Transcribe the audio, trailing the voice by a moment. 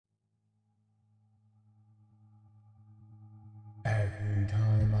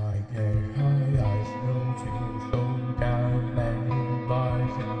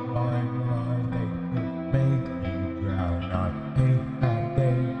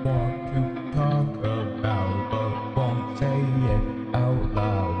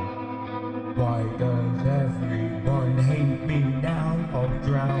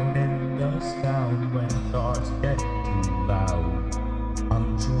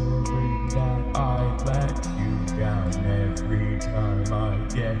sorry that I let you down. Every time I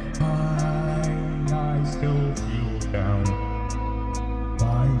get high, I still feel down.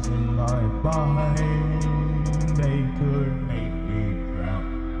 Lies in my mind, they could make me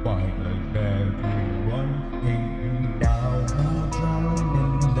drown. Why does everyone hate me now? I'll drown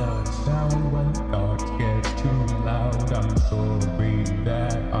in the sound when thoughts get too loud. I'm sorry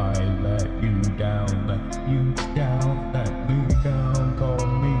that I let you down, let you down, let me down. Call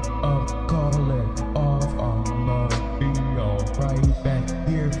me up, call it off, I'ma be alright back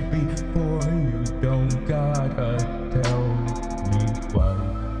here before you. Don't gotta tell me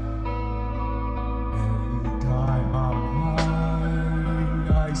twice. Every time I'm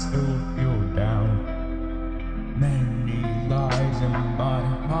high, I still feel down. Many lies in my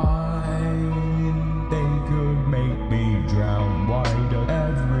mind, they could make me drown. Why does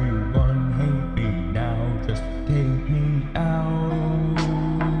everyone hate me now? Just take me out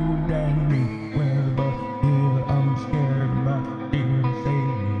anywhere but here. I'm scared, my dear,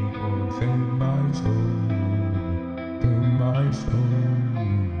 save me, oh save my soul, save my soul,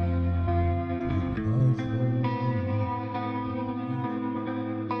 save my soul.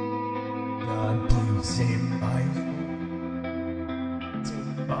 God, please save my soul,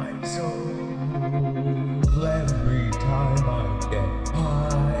 save my soul. Every time I get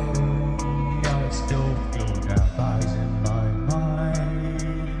high, I still feel that lies in my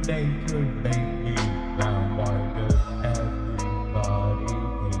mind. They could make